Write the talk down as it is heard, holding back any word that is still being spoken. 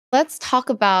Let's talk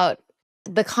about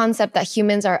the concept that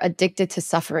humans are addicted to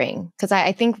suffering, because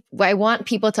I think I want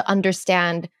people to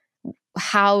understand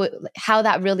how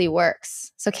that really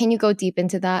works. So can you go deep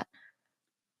into that?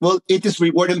 Well, it is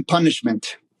reward and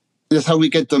punishment. That's how we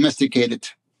get domesticated.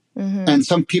 Mm-hmm. And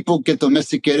some people get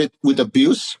domesticated with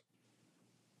abuse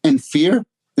and fear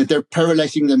that they're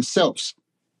paralyzing themselves.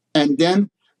 And then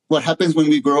what happens when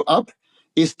we grow up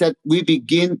is that we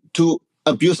begin to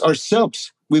abuse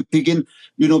ourselves. We begin,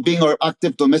 being our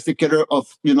active domesticator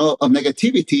of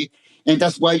negativity. And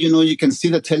that's why, you can see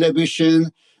the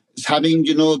television having,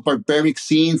 barbaric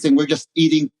scenes, and we're just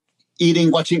eating,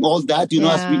 watching all that,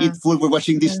 as we eat food, we're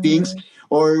watching these things.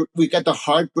 Or we get the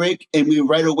heartbreak and we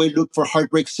right away look for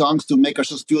heartbreak songs to make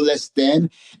ourselves feel less than.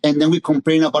 And then we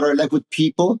complain about our life with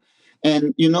people.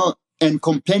 And, and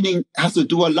complaining has to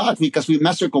do a lot, because we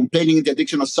master complaining in the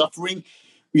addiction of suffering.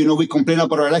 We complain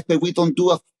about our life, but we don't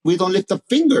lift a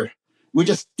finger. We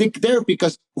just stick there,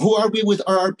 because who are we with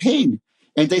our pain?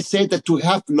 And they say that to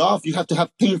have love, you have to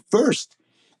have pain first.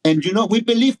 And, we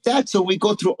believe that. So we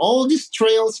go through all these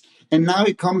trails. And now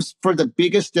it comes for the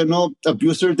biggest,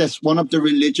 abuser. That's one of the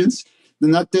religions,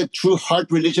 not the true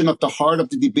heart religion of the heart of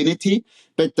the divinity,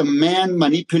 but the man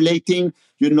manipulating,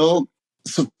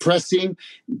 suppressing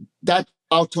that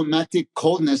automatic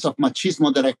coldness of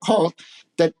machismo that I call,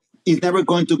 that is never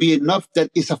going to be enough.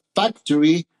 That is a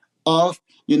factory of,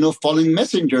 fallen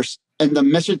messengers. And the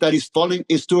message that is falling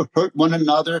is to hurt one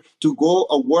another, to go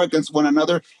a war against one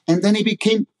another. And then it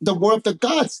became the war of the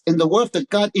gods. And the war of the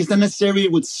god is not necessarily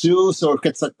with Zeus or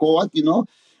Quetzalcoatl,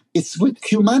 It's with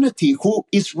humanity. Who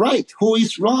is right? Who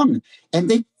is wrong? And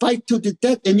they fight to the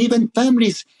death. And even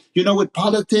families, with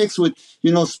politics, with,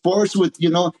 sports, with,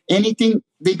 anything,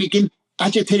 they begin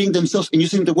agitating themselves and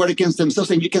using the word against themselves.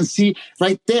 And you can see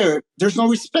right there, there's no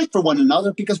respect for one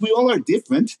another, because we all are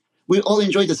different. We all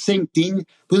enjoy the same thing.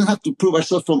 We don't have to prove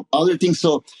ourselves from other things.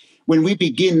 So when we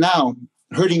begin now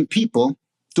hurting people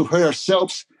to hurt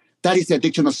ourselves, that is the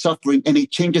addiction of suffering, and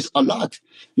it changes a lot.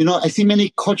 I see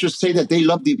many cultures say that they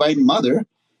love Divine Mother,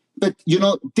 but,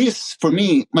 this, for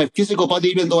me, my physical body,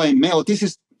 even though I'm male, this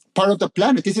is part of the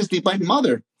planet. This is Divine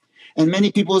Mother. And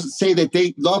many people say that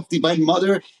they love Divine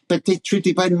Mother, but they treat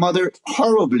Divine Mother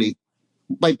horribly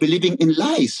by believing in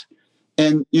lies.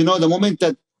 And, the moment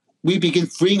that we begin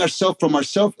freeing ourselves from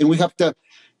ourselves, and we have that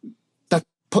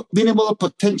minimal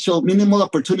potential, minimal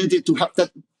opportunity to have that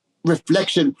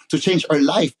reflection to change our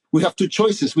life, we have two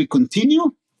choices. We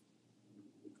continue,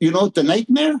 the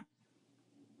nightmare,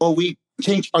 or we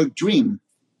change our dream,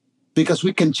 because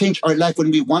we can change our life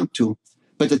when we want to.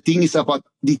 But the thing is about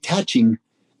detaching.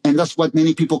 And that's what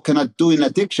many people cannot do in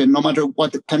addiction, no matter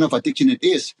what kind of addiction it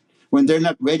is. When they're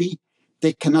not ready,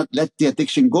 they cannot let the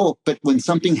addiction go. But when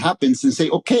something happens and say,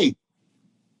 okay,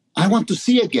 I want to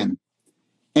see again.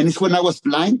 And it's when I was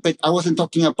blind, but I wasn't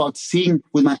talking about seeing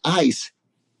with my eyes.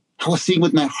 I was seeing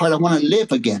with my heart. I want to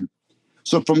live again.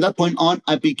 So from that point on,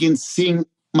 I begin seeing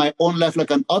my own life like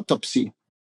an autopsy.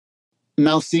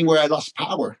 Now seeing where I lost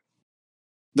power,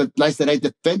 the lies that I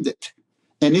defended.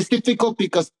 And it's difficult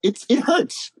because it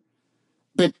hurts.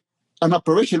 But an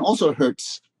operation also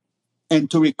hurts. And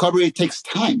to recover, it takes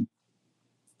time.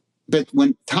 But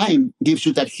when time gives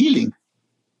you that healing,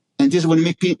 and this is when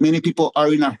many people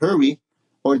are in a hurry,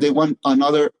 or they want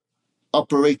another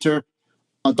operator,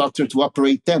 a doctor to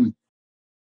operate them,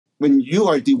 when you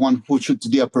are the one who should do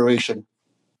the operation.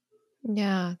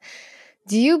 Yeah.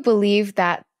 Do you believe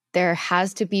that there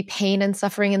has to be pain and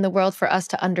suffering in the world for us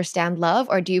to understand love?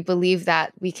 Or do you believe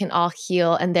that we can all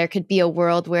heal and there could be a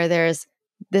world where there's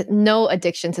no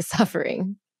addiction to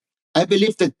suffering? I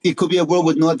believe that it could be a world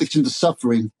with no addiction to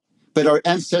suffering. But our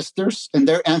ancestors and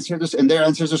their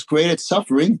ancestors created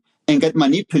suffering and get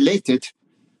manipulated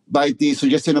by the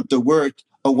suggestion of the word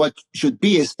of what should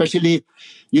be, especially,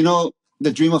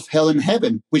 the dream of hell and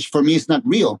heaven, which for me is not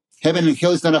real. Heaven and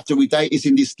hell is not after we die, it's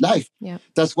in this life. Yeah.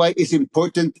 That's why it's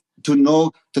important to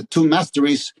know the two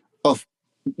masteries of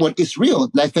what is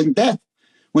real, life and death.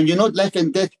 When you know life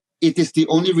and death, it is the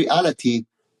only reality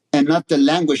and not the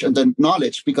language and the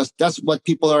knowledge, because that's what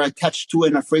people are attached to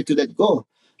and afraid to let go.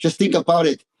 Just think about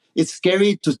it. It's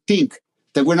scary to think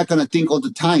that we're not going to think all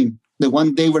the time, that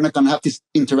one day we're not going to have this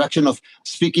interaction of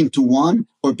speaking to one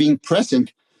or being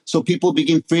present. So people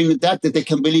begin fearing that they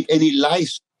can believe any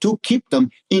lies to keep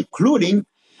them, including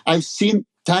I've seen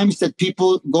times that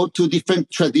people go to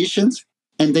different traditions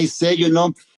and they say,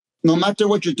 no matter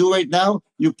what you do right now,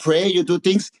 you pray, you do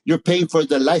things, you're paying for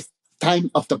the lifetime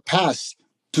of the past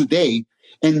today,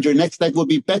 and your next life will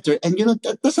be better. And,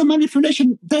 that's a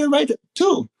manipulation there, right,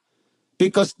 too,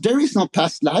 because there is no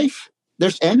past life.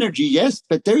 There's energy, yes,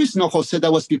 but there is no Jose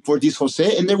that was before this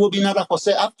Jose, and there will be not a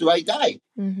Jose after I die.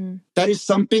 Mm-hmm. That is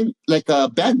something like a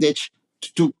bandage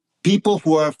to people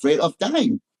who are afraid of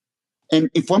dying.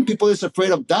 And if one people is afraid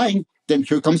of dying, then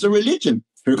here comes a religion,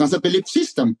 here comes a belief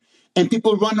system. And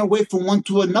people run away from one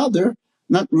to another,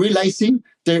 not realizing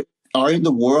they are in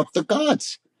the war of the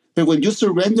gods. But when you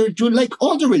surrender, you like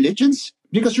all the religions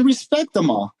because you respect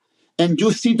them all. And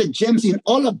you see the gems in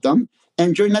all of them,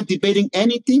 and you're not debating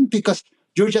anything because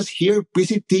you're just here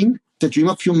visiting the dream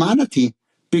of humanity.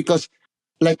 Because,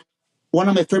 like, one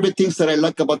of my favorite things that I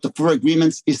like about the Four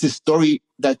Agreements is the story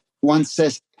that one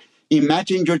says,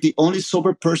 imagine you're the only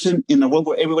sober person in a world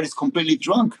where everybody's completely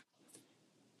drunk.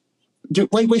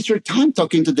 Why waste your time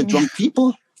talking to the drunk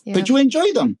people? Yeah. But you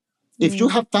enjoy them. If you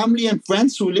have family and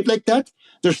friends who live like that,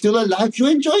 they're still alive, you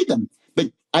enjoy them.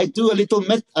 But I do a little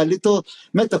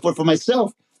metaphor for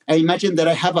myself. I imagine that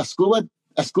I have a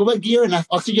scuba gear and an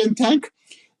oxygen tank.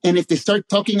 And if they start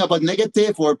talking about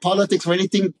negative or politics or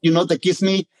anything, that gives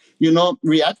me,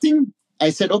 reacting, I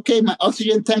said, okay, my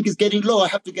oxygen tank is getting low. I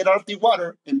have to get out of the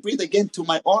water and breathe again to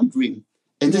my own dream.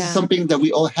 And this is something that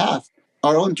we all have,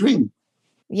 our own dream.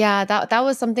 Yeah, that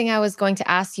was something I was going to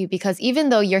ask you, because even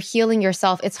though you're healing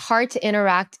yourself, it's hard to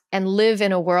interact and live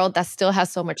in a world that still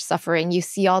has so much suffering. You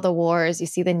see all the wars, you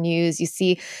see the news, you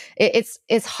see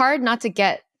it's hard not to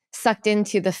get sucked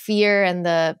into the fear and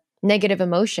the negative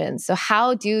emotions. So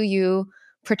how do you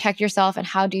protect yourself, and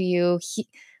how do you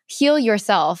heal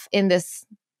yourself in this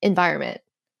environment?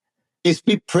 Is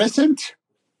be present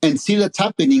and see what's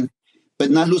happening, but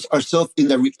not lose ourselves in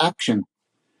the reaction.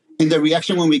 In the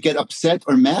reaction, when we get upset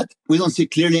or mad, we don't see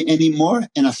clearly anymore,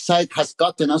 and a side has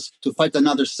gotten us to fight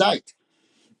another side.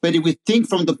 But if we think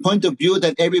from the point of view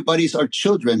that everybody's our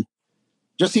children,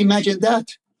 just imagine that.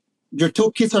 Your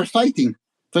two kids are fighting,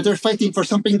 but they're fighting for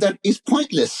something that is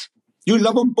pointless. You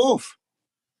love them both.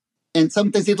 And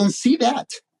sometimes they don't see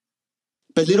that.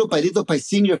 But little by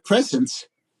seeing your presence,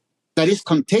 that is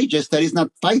contagious, that is not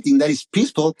fighting, that is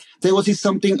peaceful, they will see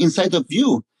something inside of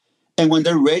you. And when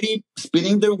they're ready,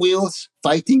 spinning their wheels,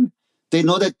 fighting, they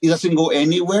know that it doesn't go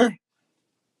anywhere.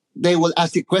 They will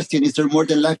ask the question, is there more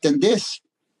than life than this?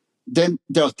 Then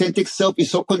the authentic self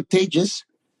is so contagious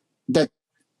that,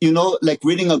 like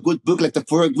reading a good book like the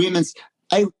Four Agreements,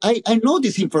 I know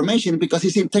this information because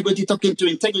it's integrity talking to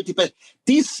integrity, but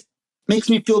this makes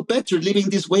me feel better living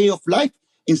this way of life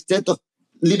instead of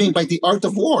living by the art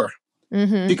of war.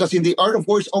 Mm-hmm. Because in the art of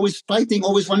war, it's always fighting,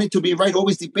 always wanting to be right,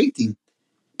 always debating.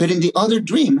 But in the other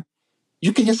dream,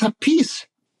 you can just have peace.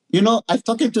 I've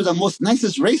talked to the most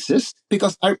nicest racist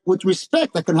because with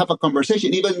respect, I can have a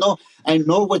conversation, even though I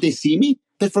know where they see me.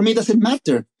 But for me, it doesn't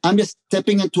matter. I'm just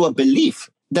stepping into a belief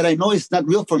that I know is not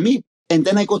real for me. And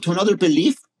then I go to another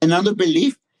belief,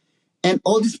 and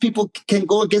all these people can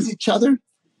go against each other.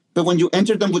 But when you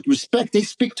enter them with respect, they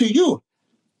speak to you.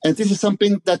 And this is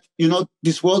something that,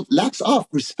 this world lacks of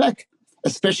respect.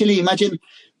 Especially imagine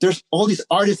there's all these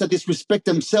artists that disrespect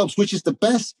themselves, which is the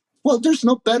best. Well, there's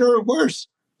no better or worse.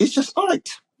 It's just art.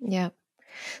 Yeah.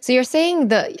 So you're saying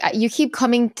that you keep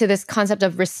coming to this concept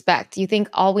of respect. You think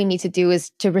all we need to do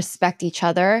is to respect each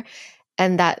other,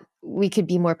 and that we could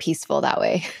be more peaceful that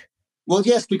way. Well,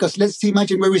 yes, because let's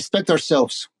imagine we respect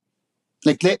ourselves.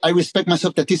 Like I respect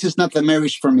myself that this is not the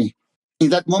marriage for me. In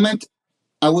that moment,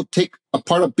 I would take a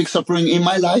part of big suffering in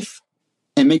my life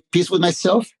and make peace with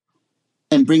myself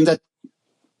and bring that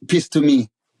peace to me.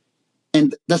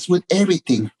 And that's with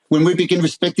everything. When we begin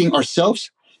respecting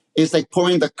ourselves, it's like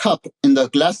pouring the cup in the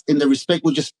glass, and the respect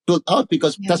will just build out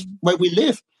because that's where we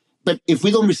live. But if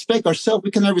we don't respect ourselves,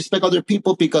 we cannot respect other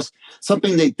people because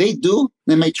something that they do,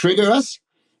 they may trigger us,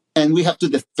 and we have to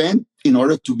defend in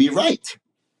order to be right.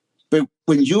 But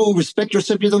when you respect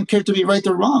yourself, you don't care to be right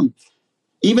or wrong.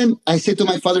 Even I said to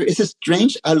my father, is it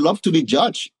strange? I love to be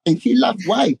judged. And he laughed.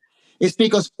 Why? It's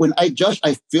because when I judge,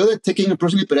 I feel it taking it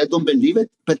personally, but I don't believe it.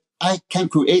 But I can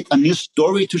create a new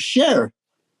story to share,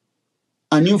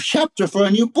 a new chapter for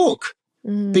a new book.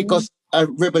 Mm. Because a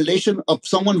revelation of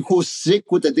someone who's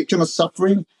sick with addiction or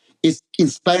suffering is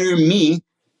inspiring me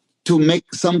to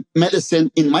make some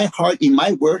medicine in my heart, in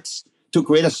my words, to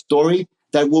create a story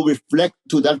that will reflect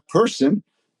to that person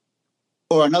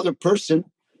or another person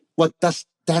what does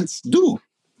dance do.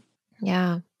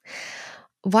 Yeah.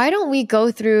 Why don't we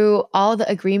go through all the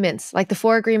agreements, like the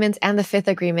Four Agreements and the Fifth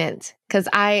Agreement? Because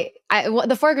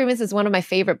the Four Agreements is one of my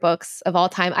favorite books of all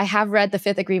time. I have read the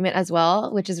Fifth Agreement as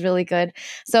well, which is really good.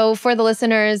 So for the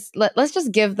listeners, let's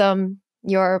just give them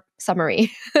your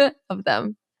summary of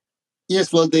them.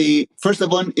 Yes, well, the first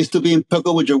one is to be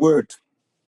impeccable with your word.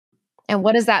 And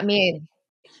what does that mean?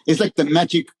 It's like the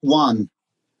magic wand.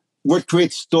 Word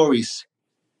creates stories.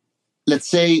 let's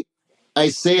say I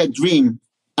say a dream,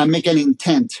 I make an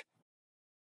intent.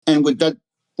 And with that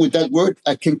word,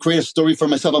 I can create a story for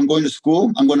myself. I'm going to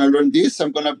school. I'm going to learn this.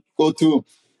 I'm going to go to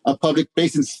a public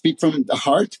place and speak from the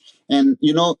heart. And,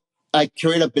 I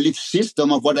create a belief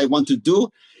system of what I want to do.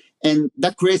 And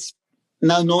that creates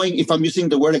now knowing if I'm using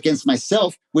the word against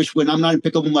myself, which when I'm not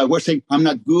impeccable with my word, saying I'm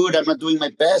not good, I'm not doing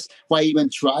my best, why even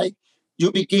try?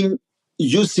 You begin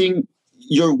using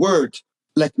your word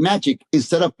like magic.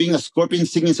 Instead of being a scorpion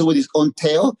singing with his own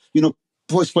tail,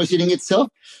 poisoning itself,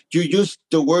 you use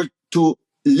the word to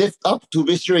lift up, to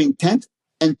reach your intent,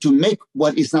 and to make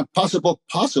what is not possible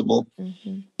possible.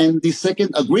 Mm-hmm. And the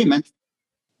second agreement,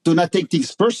 do not take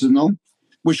things personal,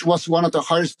 which was one of the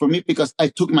hardest for me because I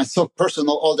took myself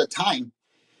personal all the time.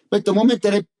 But the moment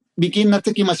that I begin not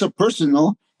taking myself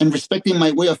personal and respecting my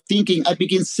way of thinking, I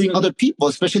begin seeing other people,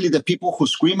 especially the people who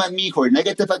scream at me, who are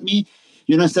negative at me,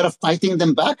 instead of fighting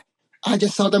them back, I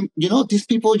just saw them, these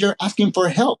people, you're asking for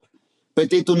help, but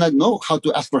they do not know how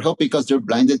to ask for help because they're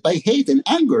blinded by hate and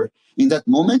anger in that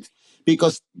moment,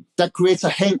 because that creates a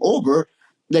hangover.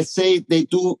 Let's say they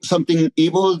do something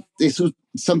evil, they do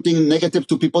something negative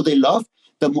to people they love.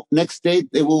 The next day,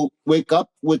 they will wake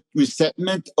up with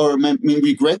resentment or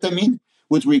regret,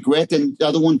 with regret, and the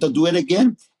other one to do it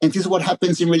again. And this is what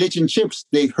happens in relationships.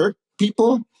 They hurt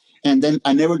people, and then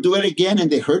I never do it again,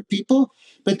 and they hurt people.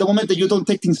 But the moment that you don't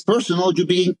take things personal, you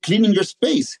begin cleaning your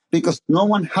space, because no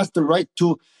one has the right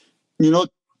to,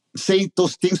 say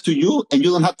those things to you, and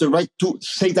you don't have the right to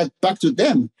say that back to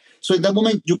them. So in that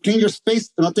moment, you clean your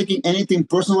space, not taking anything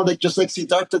personal, just like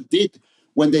Siddhartha did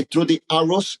when they threw the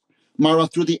arrows. Mara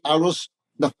threw the arrows,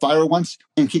 the fire ones,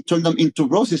 and he turned them into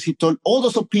roses. He turned all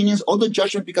those opinions, all the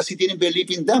judgment, because he didn't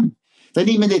believe in them. Then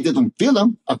even they didn't feel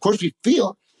them. Of course, we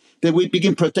feel that we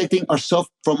begin protecting ourselves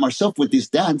from ourselves with this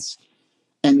dance.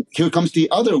 And here comes the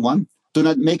other one. Do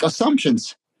not make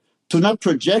assumptions. Do not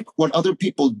project what other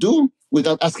people do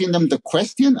without asking them the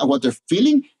question of what they're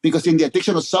feeling. Because in the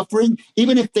addiction of suffering,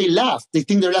 even if they laugh, they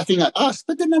think they're laughing at us,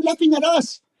 but they're not laughing at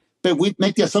us. But we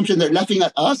make the assumption they're laughing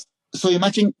at us. So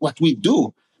imagine what we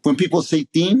do when people say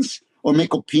things or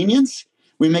make opinions.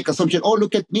 We make assumption, oh,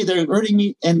 look at me, they're hurting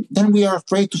me. And then we are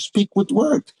afraid to speak with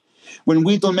word. When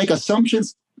we don't make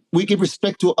assumptions, we give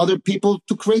respect to other people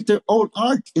to create their own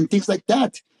art and things like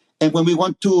that. And when we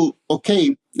want to,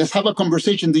 okay, let's have a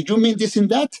conversation. Did you mean this and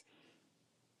that?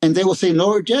 And they will say no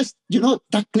or yes.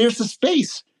 That clears the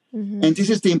space. Mm-hmm. And this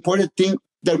is the important thing,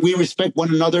 that we respect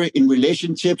one another in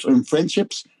relationships or in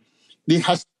friendships. It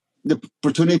has the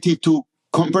opportunity to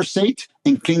conversate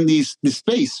and clean this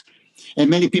space. And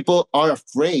many people are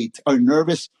afraid, are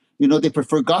nervous. They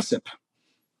prefer gossip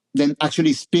than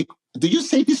actually speak. Do you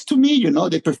say this to me?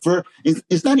 They prefer,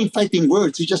 it's not in fighting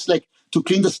words. It's just like to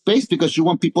clean the space because you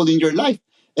want people in your life.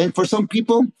 And for some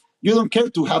people, you don't care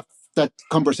to have that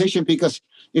conversation, because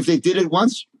if they did it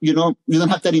once, you don't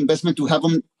have that investment to have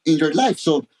them in your life.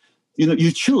 So,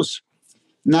 you choose.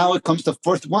 Now it comes the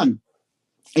fourth one.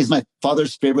 Is my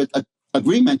father's favorite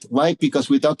agreement. Why? Because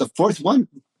without the fourth one,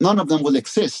 none of them will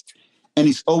exist. And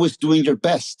it's always doing your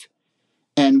best.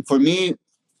 And for me,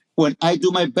 when I do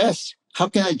my best, how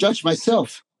can I judge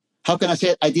myself? How can I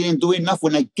say I didn't do enough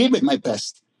when I gave it my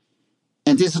best?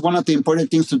 And this is one of the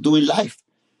important things to do in life.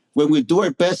 When we do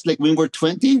our best, like when we're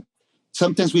 20,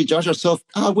 sometimes we judge ourselves,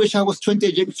 I wish I was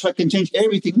 20 so I can change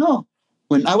everything. No.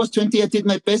 When I was 20, I did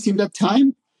my best in that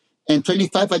time. And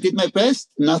 25, I did my best.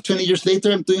 Now, 20 years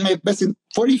later, I'm doing my best in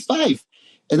 45.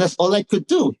 And that's all I could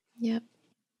do. Yeah.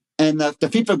 And the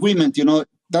fifth agreement,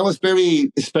 that was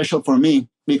very special for me,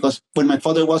 because when my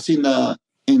father was in the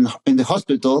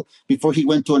hospital, before he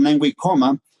went to a 9-week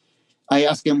coma, I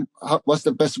asked him, what's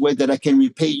the best way that I can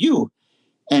repay you?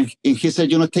 And he said,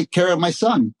 take care of my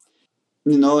son,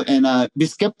 and be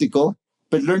skeptical,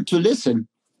 but learn to listen.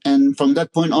 And from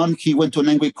that point on, he went to a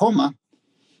 9-week coma.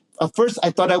 At first, I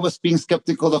thought I was being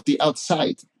skeptical of the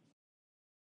outside,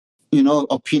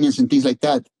 opinions and things like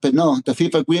that. But no, the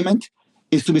fifth agreement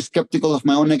is to be skeptical of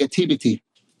my own negativity,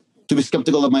 to be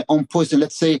skeptical of my own poison.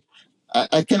 Let's say,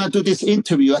 I cannot do this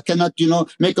interview. I cannot,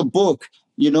 make a book.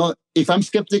 If I'm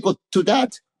skeptical to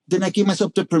that, then I give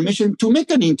myself the permission to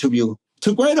make an interview,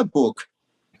 to write a book.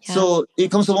 Yeah. So it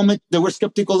comes a moment that we're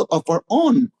skeptical of our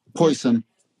own poison.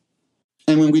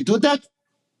 And when we do that,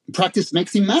 practice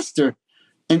makes the master.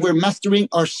 And we're mastering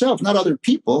ourselves, not other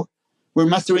people. We're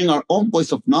mastering our own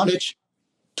voice of knowledge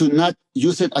to not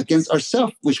use it against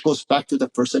ourselves, which goes back to the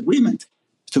first agreement,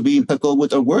 to be impeccable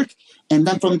with our work. And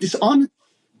then from this on,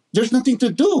 there's nothing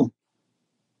to do.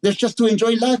 There's just to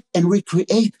enjoy life and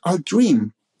recreate our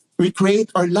dream, recreate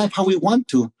our life how we want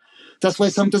to. That's why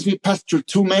sometimes we pass through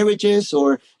 2 marriages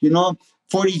or,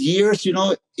 40 years,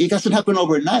 it doesn't happen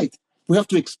overnight. We have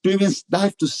to experience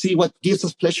life to see what gives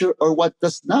us pleasure or what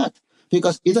does not.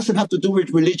 Because it doesn't have to do with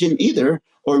religion either,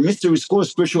 or mystery school,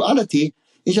 spirituality.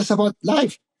 It's just about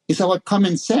life. It's about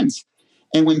common sense.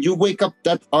 And when you wake up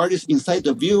that artist inside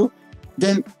of you,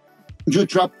 then you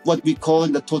drop what we call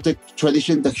in the Toltec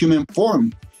tradition, the human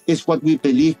form. It's what we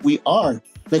believe we are.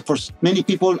 Like for many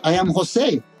people, I am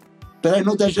Jose, but I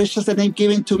know that's just a name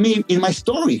given to me in my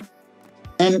story.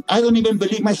 And I don't even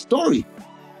believe my story.